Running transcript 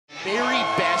Very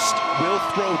best will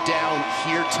throw down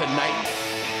here tonight.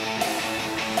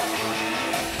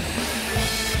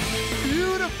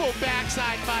 Beautiful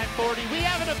backside 540. We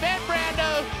have an event,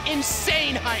 Brando.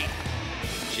 Insane height.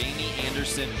 Jamie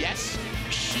Anderson. Yes,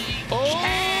 she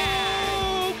Okay.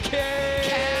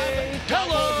 Cab,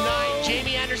 hello. 9.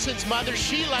 Jamie Anderson's mother,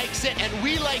 she likes it, and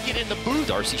we like it in the booth.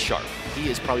 Darcy Sharp.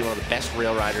 He is probably one of the best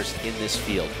rail riders in this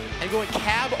field. And going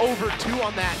cab over 2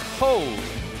 on that. Oh.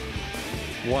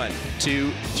 1,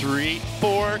 2, 3,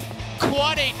 4.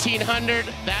 Quad 1800.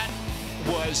 That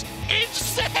was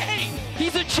insane.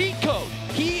 He's a cheat code.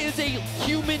 He is a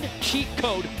human cheat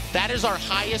code. That is our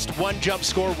highest one jump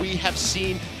score we have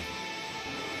seen.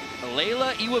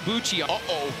 Layla Iwabuchi.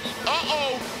 Uh-oh.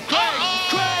 Craig.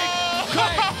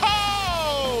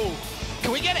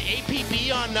 Can we get an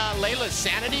APB on Layla's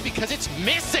sanity? Because it's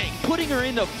missing. Putting her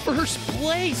in the first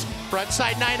place.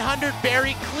 Frontside 900,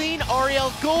 very clean.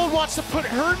 Ariel Gold wants to put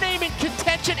her name in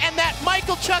contention, and that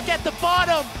Michael Chuck at the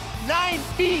bottom, 9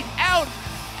 feet out.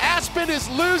 Aspen is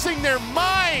losing their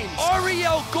minds.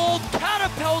 Ariel Gold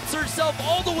catapults herself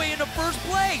all the way into first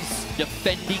place.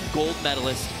 Defending gold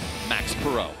medalist, Max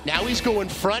Perot. Now he's going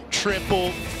front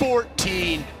triple,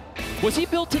 14. Was he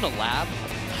built in a lab?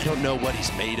 I don't know what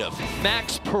he's made of.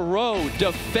 Max Perot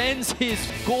defends his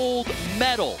gold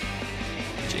medal.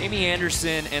 Jamie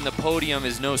Anderson and the podium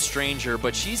is no stranger,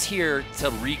 but she's here to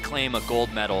reclaim a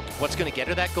gold medal. What's going to get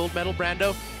her that gold medal,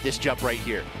 Brando? This jump right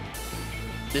here.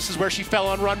 This is where she fell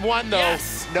on run 1, though.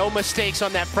 Yes. No mistakes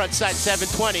on that front side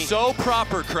 720. So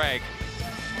proper, Craig.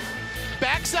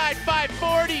 Backside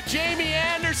 540, Jamie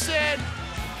Anderson.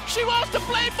 She wants to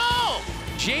play ball.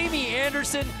 Jamie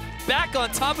Anderson back on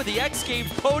top of the X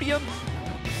Games podium.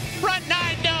 Front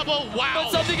 9 double, wow.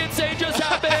 But something insane just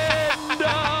happened.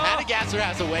 Anna Gasser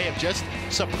has a way of just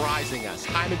surprising us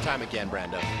time and time again,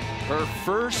 Brando. Her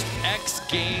first X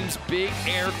Games Big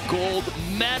Air gold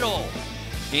medal.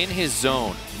 In his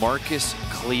zone, Marcus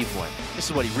Cleveland. This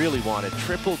is what he really wanted.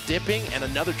 Triple dipping and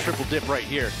another triple dip right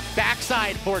here.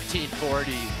 Backside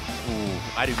 1440. Ooh,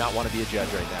 I do not want to be a judge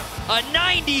right now. A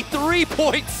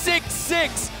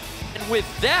 93.66. And with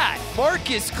that,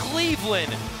 Marcus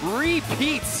Cleveland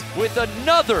repeats with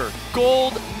another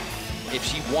gold. If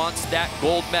she wants that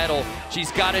gold medal,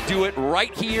 she's got to do it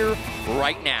right here,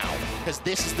 right now. Because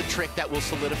this is the trick that will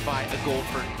solidify a gold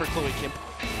for Chloe Kim.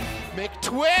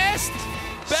 McTwist!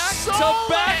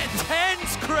 Back-to-back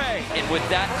tens, Craig. And with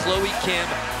that, Chloe Kim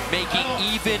making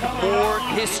even more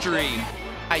history.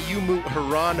 Ayumu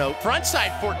Hirano,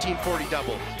 frontside 1440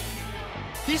 double.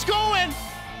 He's going!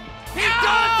 He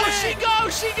does it! She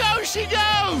goes, she goes, she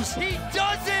goes! He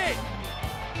does it!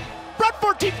 Front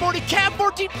 1440, cab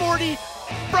 1440,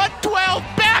 front 12,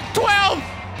 back 12!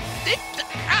 And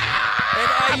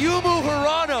Ayumu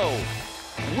Hirano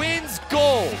wins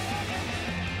gold.